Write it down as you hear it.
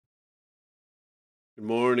Good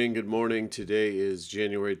morning. Good morning. Today is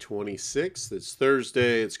January 26th. It's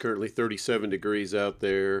Thursday. It's currently 37 degrees out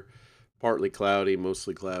there. Partly cloudy,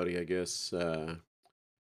 mostly cloudy, I guess.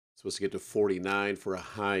 Supposed to get to 49 for a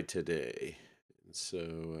high today. And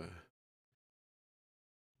so,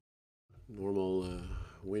 normal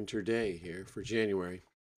winter day here for January.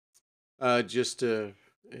 Let's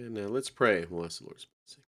pray. We'll ask the Lord's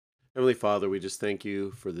blessing. Heavenly Father, we just thank you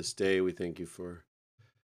for this day. We thank you for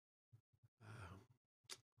uh,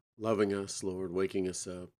 loving us, Lord, waking us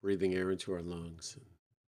up, breathing air into our lungs.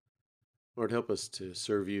 Lord, help us to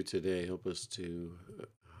serve you today. Help us to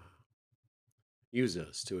use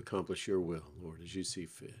us to accomplish your will, Lord, as you see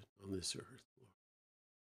fit on this earth.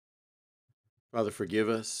 Father, forgive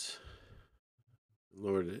us.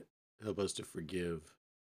 Lord, help us to forgive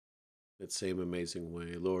that same amazing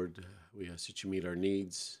way. Lord, we ask that you meet our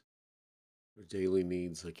needs, our daily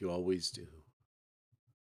needs, like you always do,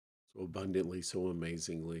 so abundantly, so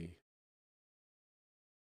amazingly.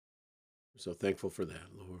 We're so thankful for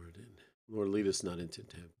that, Lord. And Lord, lead us not into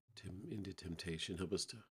temptation. Help us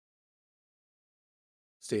to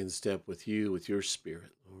stay in step with you, with your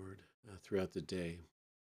spirit, Lord, throughout the day.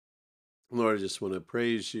 Lord, I just want to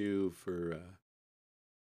praise you for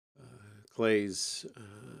Clay's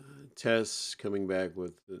tests coming back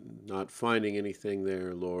with not finding anything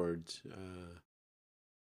there, Lord.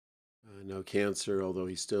 No cancer, although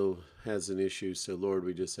he still has an issue. So, Lord,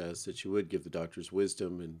 we just ask that you would give the doctors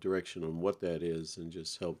wisdom and direction on what that is and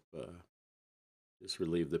just help just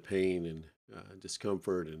relieve the pain and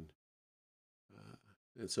discomfort. And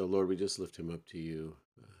so, Lord, we just lift him up to you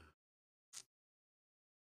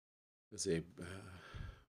as they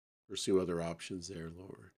pursue other options there,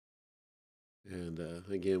 Lord. And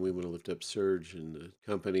again, we want to lift up Serge and the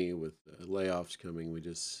company with layoffs coming. We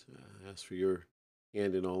just ask for your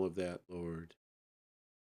hand in all of that, Lord.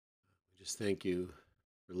 We just thank you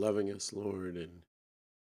for loving us, Lord. And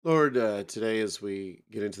Lord, today as we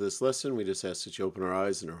get into this lesson, we just ask that you open our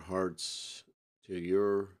eyes and our hearts to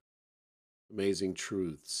your amazing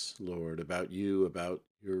truths, Lord, about you, about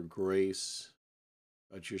your grace,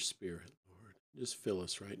 about your spirit, Lord. Just fill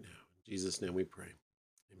us right now. In Jesus' name we pray.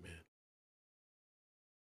 Amen.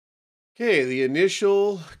 Okay, the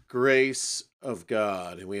initial grace of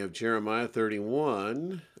God. And we have Jeremiah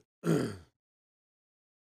 31. The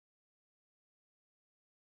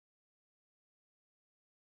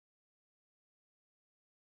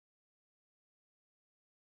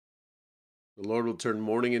Lord will turn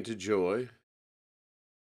mourning into joy.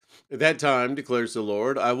 At that time, declares the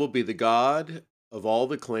Lord, I will be the God of all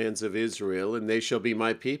the clans of Israel, and they shall be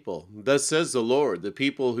my people. Thus says the Lord, the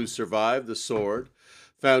people who survived the sword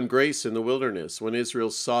found grace in the wilderness when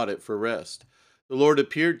Israel sought it for rest. The Lord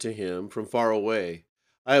appeared to him from far away.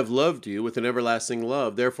 I have loved you with an everlasting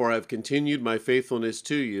love, therefore I have continued my faithfulness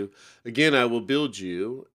to you. Again I will build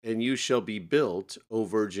you, and you shall be built, O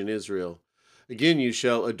Virgin Israel. Again you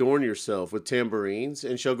shall adorn yourself with tambourines,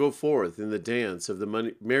 and shall go forth in the dance of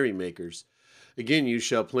the merrymakers. Again you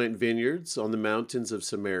shall plant vineyards on the mountains of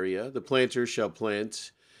Samaria. The planter shall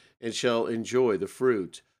plant and shall enjoy the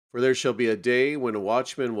fruit. For there shall be a day when a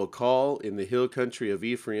watchman will call in the hill country of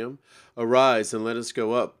Ephraim, Arise and let us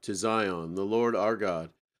go up to Zion, the Lord our God.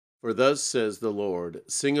 For thus says the Lord,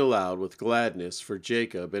 Sing aloud with gladness for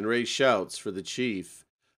Jacob, and raise shouts for the chief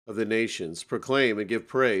of the nations. Proclaim and give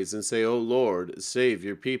praise, and say, O Lord, save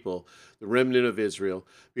your people, the remnant of Israel.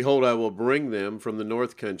 Behold, I will bring them from the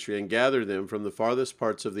north country, and gather them from the farthest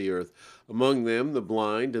parts of the earth. Among them the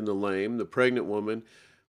blind and the lame, the pregnant woman,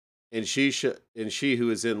 and she who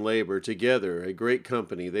is in labor, together a great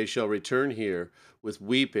company. They shall return here with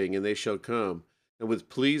weeping, and they shall come. And with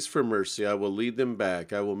pleas for mercy I will lead them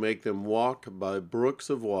back. I will make them walk by brooks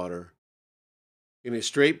of water, in a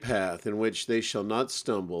straight path in which they shall not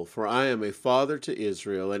stumble. For I am a father to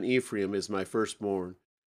Israel, and Ephraim is my firstborn.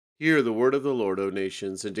 Hear the word of the Lord, O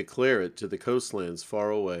nations, and declare it to the coastlands far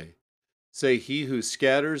away. Say, He who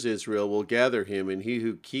scatters Israel will gather him, and he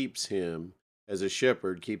who keeps him as a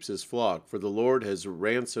shepherd keeps his flock. For the Lord has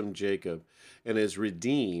ransomed Jacob, and has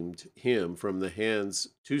redeemed him from the hands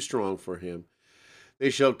too strong for him.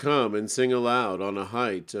 They shall come and sing aloud on a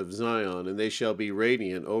height of Zion, and they shall be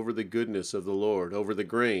radiant over the goodness of the Lord, over the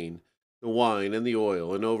grain, the wine, and the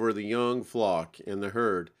oil, and over the young flock and the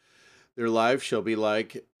herd. Their life shall be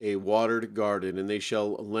like a watered garden, and they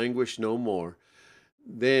shall languish no more.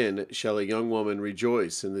 Then shall a young woman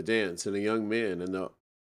rejoice in the dance, and a young man and the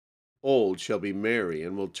old shall be merry,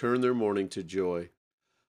 and will turn their mourning to joy.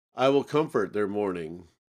 I will comfort their mourning.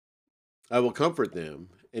 I will comfort them,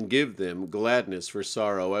 and give them gladness for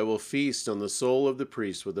sorrow. I will feast on the soul of the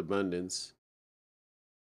priest with abundance.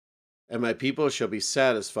 and my people shall be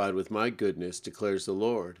satisfied with my goodness, declares the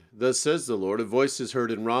Lord. Thus says the Lord, a voice is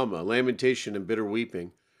heard in Ramah, lamentation and bitter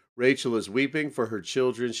weeping. Rachel is weeping for her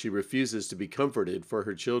children. She refuses to be comforted for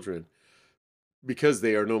her children, because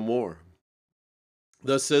they are no more.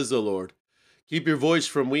 Thus says the Lord, keep your voice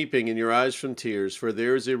from weeping and your eyes from tears, for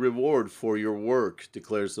there is a reward for your work,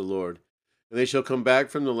 declares the Lord. And they shall come back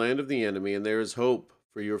from the land of the enemy, and there is hope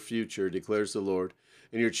for your future, declares the Lord.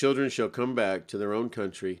 And your children shall come back to their own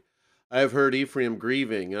country. I have heard Ephraim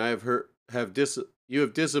grieving, and you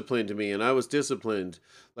have disciplined me, and I was disciplined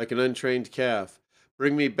like an untrained calf.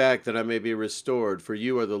 Bring me back that I may be restored, for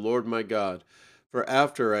you are the Lord my God. For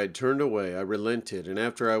after I had turned away, I relented, and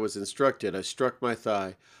after I was instructed, I struck my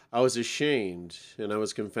thigh. I was ashamed, and I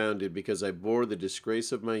was confounded, because I bore the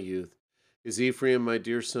disgrace of my youth. Is Ephraim my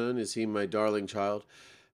dear son? Is he my darling child?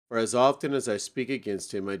 For as often as I speak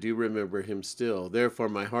against him, I do remember him still. Therefore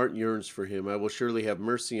my heart yearns for him. I will surely have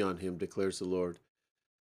mercy on him, declares the Lord.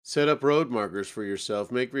 Set up road markers for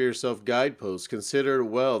yourself. Make for yourself guideposts. Consider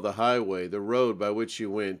well the highway, the road by which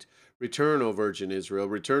you went. Return, O Virgin Israel.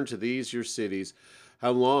 Return to these your cities.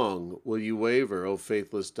 How long will you waver, O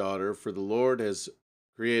faithless daughter? For the Lord has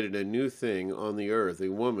created a new thing on the earth. A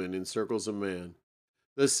woman encircles a man.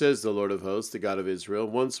 Thus says the Lord of hosts, the God of Israel,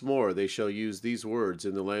 once more they shall use these words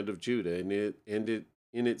in the land of Judah and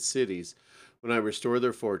in its cities, when I restore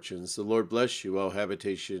their fortunes. The Lord bless you, O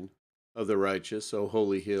habitation of the righteous, O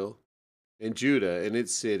holy hill. And Judah and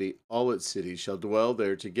its city, all its cities, shall dwell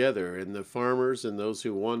there together, and the farmers and those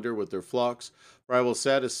who wander with their flocks. For I will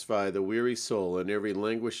satisfy the weary soul, and every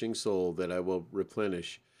languishing soul that I will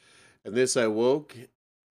replenish. And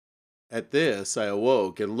At this I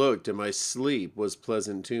awoke and looked, and my sleep was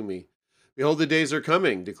pleasant to me. Behold, the days are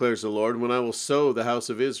coming, declares the Lord, when I will sow the house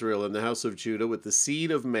of Israel and the house of Judah with the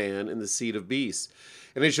seed of man and the seed of beasts.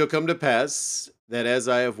 And it shall come to pass that as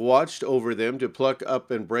I have watched over them to pluck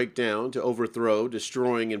up and break down, to overthrow,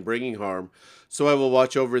 destroying and bringing harm, so I will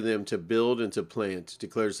watch over them to build and to plant,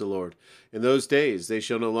 declares the Lord. In those days they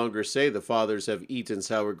shall no longer say, the fathers have eaten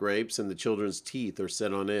sour grapes, and the children's teeth are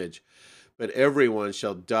set on edge. But everyone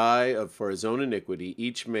shall die for his own iniquity.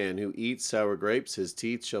 Each man who eats sour grapes, his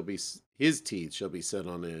teeth shall be set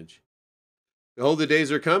on edge. Behold, the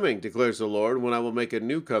days are coming, declares the Lord, when I will make a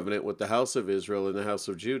new covenant with the house of Israel and the house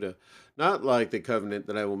of Judah, not like the covenant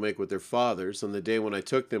that I will make with their fathers on the day when I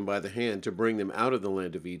took them by the hand to bring them out of the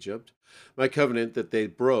land of Egypt, my covenant that they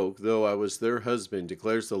broke, though I was their husband,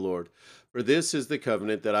 declares the Lord. For this is the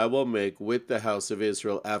covenant that I will make with the house of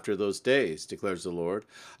Israel after those days, declares the Lord.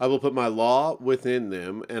 I will put my law within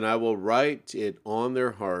them, and I will write it on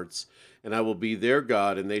their hearts, and I will be their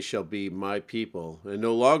God, and they shall be my people. And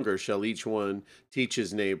no longer shall each one teach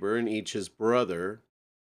his neighbor and each his brother,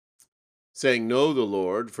 saying, Know the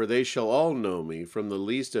Lord, for they shall all know me, from the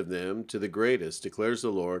least of them to the greatest, declares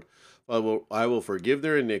the Lord. I will forgive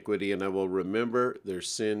their iniquity, and I will remember their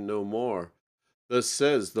sin no more. Thus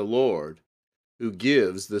says the Lord, who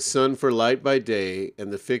gives the sun for light by day,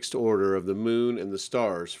 and the fixed order of the moon and the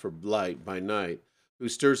stars for light by night, who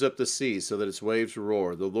stirs up the sea so that its waves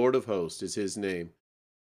roar. The Lord of hosts is his name.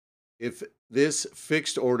 If this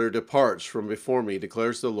fixed order departs from before me,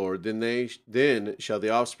 declares the Lord, then shall the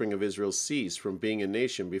offspring of Israel cease from being a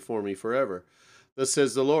nation before me forever. Thus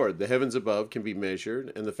says the Lord, the heavens above can be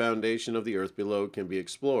measured, and the foundation of the earth below can be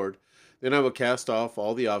explored. Then I will cast off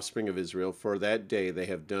all the offspring of Israel, for that day they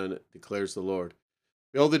have done, declares the Lord.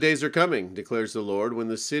 Behold, the days are coming, declares the Lord, when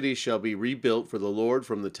the city shall be rebuilt for the Lord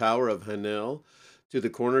from the tower of Hanel to the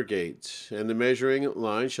corner gate, and the measuring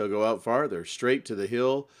line shall go out farther, straight to the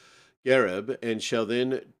hill Gareb, and shall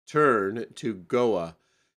then turn to Goah.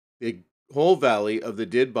 The whole valley of the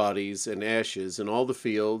dead bodies and ashes, and all the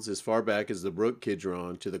fields as far back as the brook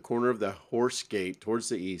Kidron, to the corner of the horse gate towards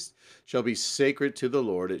the east, shall be sacred to the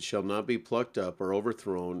Lord. It shall not be plucked up or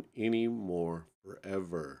overthrown any more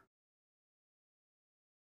forever.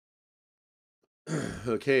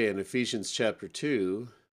 Okay, in Ephesians chapter 2,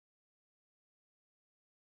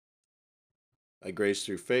 By Grace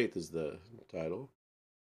Through Faith is the title.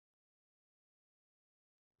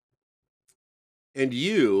 And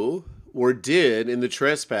you were dead in the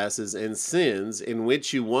trespasses and sins in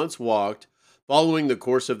which you once walked, following the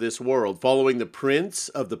course of this world, following the prince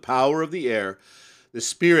of the power of the air, the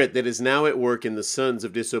spirit that is now at work in the sons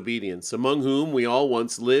of disobedience, among whom we all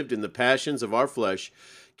once lived in the passions of our flesh,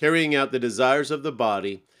 carrying out the desires of the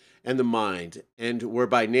body and the mind, and were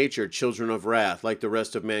by nature children of wrath, like the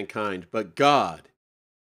rest of mankind. But God,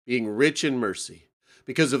 being rich in mercy,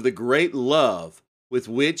 because of the great love with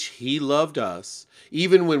which he loved us,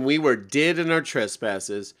 even when we were dead in our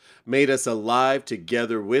trespasses, made us alive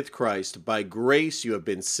together with Christ. By grace you have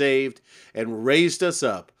been saved, and raised us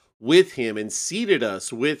up with him, and seated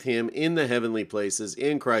us with him in the heavenly places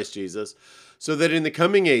in Christ Jesus, so that in the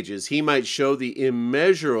coming ages he might show the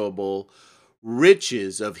immeasurable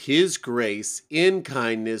riches of his grace in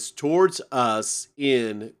kindness towards us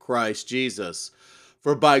in Christ Jesus.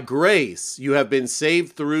 For by grace you have been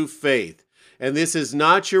saved through faith, and this is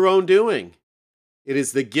not your own doing. It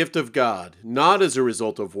is the gift of God, not as a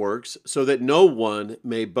result of works, so that no one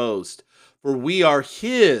may boast. For we are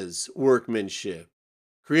his workmanship,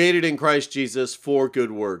 created in Christ Jesus for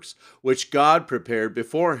good works, which God prepared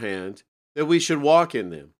beforehand that we should walk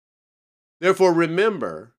in them. Therefore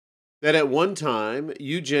remember that at one time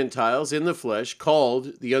you Gentiles in the flesh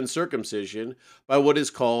called the uncircumcision by what is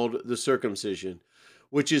called the circumcision,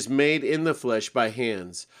 which is made in the flesh by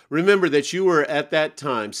hands. Remember that you were at that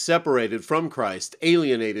time separated from Christ,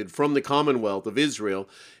 alienated from the commonwealth of Israel,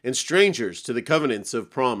 and strangers to the covenants of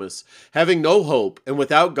promise, having no hope and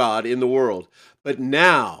without God in the world. But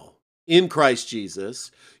now, in Christ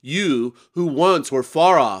Jesus, you who once were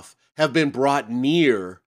far off have been brought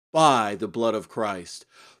near by the blood of Christ.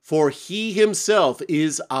 For he himself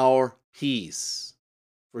is our peace.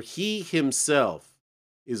 For he himself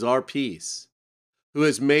is our peace, who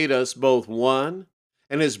has made us both one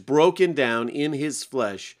and has broken down in his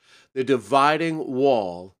flesh the dividing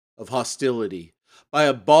wall of hostility by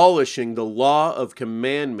abolishing the law of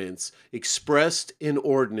commandments expressed in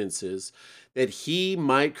ordinances, that he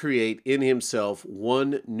might create in himself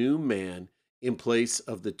one new man in place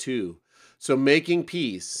of the two, so making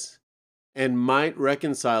peace, and might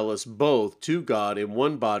reconcile us both to God in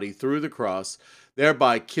one body through the cross,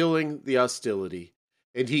 thereby killing the hostility.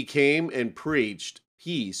 And he came and preached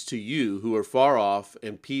peace to you who are far off,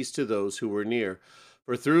 and peace to those who were near.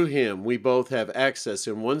 For through him we both have access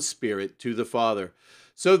in one Spirit to the Father.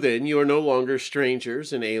 So then you are no longer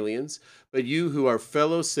strangers and aliens, but you who are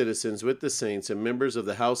fellow citizens with the saints and members of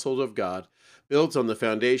the household of God, built on the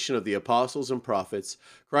foundation of the apostles and prophets,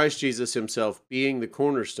 Christ Jesus himself being the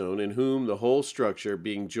cornerstone, in whom the whole structure,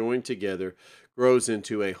 being joined together, grows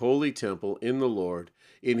into a holy temple in the Lord.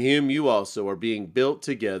 In him you also are being built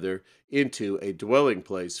together into a dwelling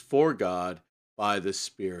place for God by the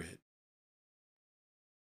Spirit.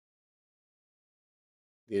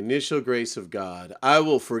 The initial grace of God. I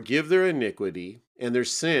will forgive their iniquity, and their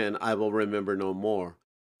sin I will remember no more.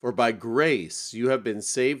 For by grace you have been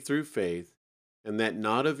saved through faith, and that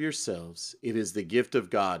not of yourselves. It is the gift of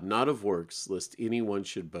God, not of works, lest anyone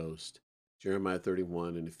should boast. Jeremiah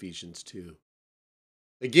 31 and Ephesians 2.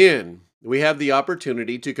 Again, we have the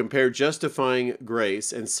opportunity to compare justifying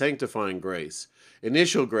grace and sanctifying grace,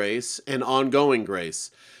 initial grace and ongoing grace.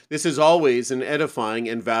 This is always an edifying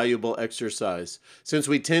and valuable exercise, since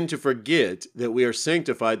we tend to forget that we are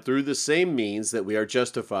sanctified through the same means that we are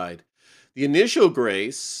justified. The initial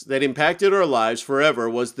grace that impacted our lives forever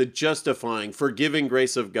was the justifying, forgiving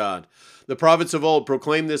grace of God. The prophets of old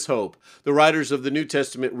proclaimed this hope. The writers of the New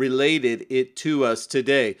Testament related it to us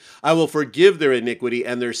today. I will forgive their iniquity,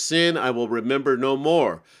 and their sin I will remember no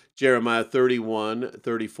more. Jeremiah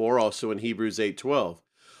 31:34, also in Hebrews 8:12.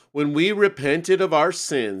 When we repented of our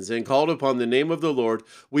sins and called upon the name of the Lord,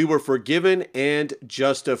 we were forgiven and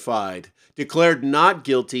justified, declared not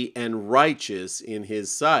guilty and righteous in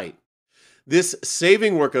his sight. This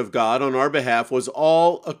saving work of God on our behalf was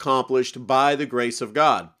all accomplished by the grace of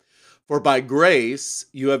God. For by grace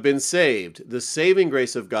you have been saved. The saving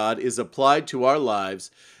grace of God is applied to our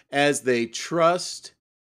lives as they trust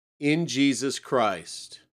in Jesus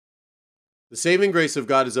Christ. The saving grace of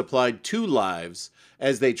God is applied to lives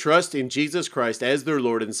as they trust in Jesus Christ as their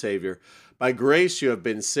Lord and Savior. By grace you have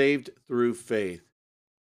been saved through faith.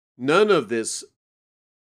 None of this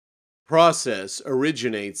process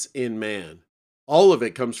originates in man. All of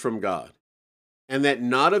it comes from God. And that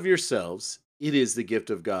not of yourselves, it is the gift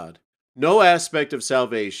of God. No aspect of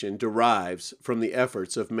salvation derives from the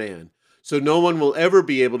efforts of man. So no one will ever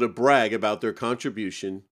be able to brag about their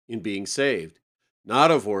contribution in being saved.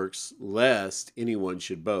 Not of works, lest anyone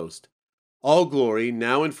should boast. All glory,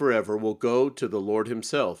 now and forever, will go to the Lord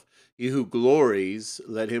himself. He who glories,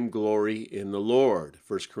 let him glory in the Lord.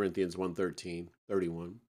 1 Corinthians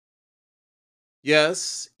 1:31.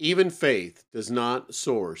 Yes, even faith does not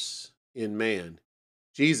source in man.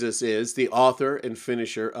 Jesus is the author and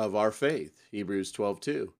finisher of our faith. Hebrews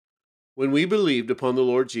 12:2. When we believed upon the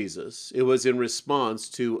Lord Jesus, it was in response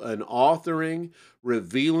to an authoring,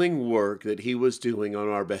 revealing work that he was doing on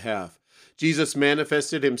our behalf. Jesus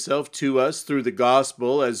manifested himself to us through the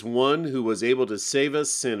gospel as one who was able to save us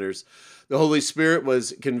sinners. The Holy Spirit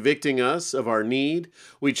was convicting us of our need.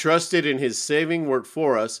 We trusted in his saving work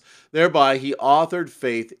for us. Thereby, he authored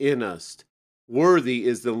faith in us. Worthy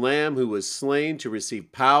is the Lamb who was slain to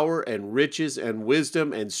receive power and riches and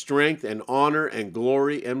wisdom and strength and honor and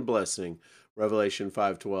glory and blessing. Revelation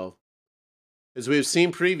 5:12. As we have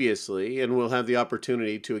seen previously, and will have the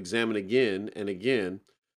opportunity to examine again and again,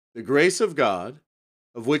 the grace of God,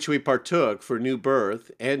 of which we partook for new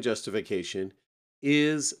birth and justification,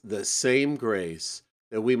 is the same grace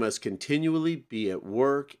that we must continually be at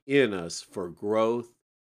work in us for growth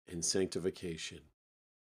and sanctification.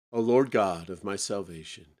 O Lord God of my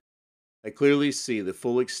salvation, I clearly see the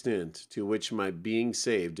full extent to which my being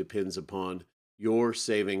saved depends upon your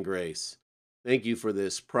saving grace. Thank you for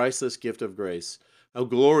this priceless gift of grace. How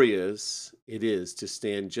glorious it is to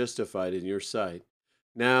stand justified in your sight.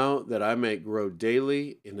 Now that I may grow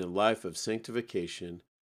daily in a life of sanctification,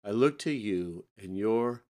 I look to you and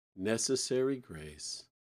your necessary grace.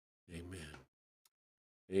 Amen.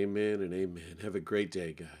 Amen and amen. Have a great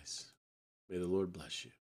day, guys. May the Lord bless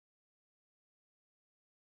you.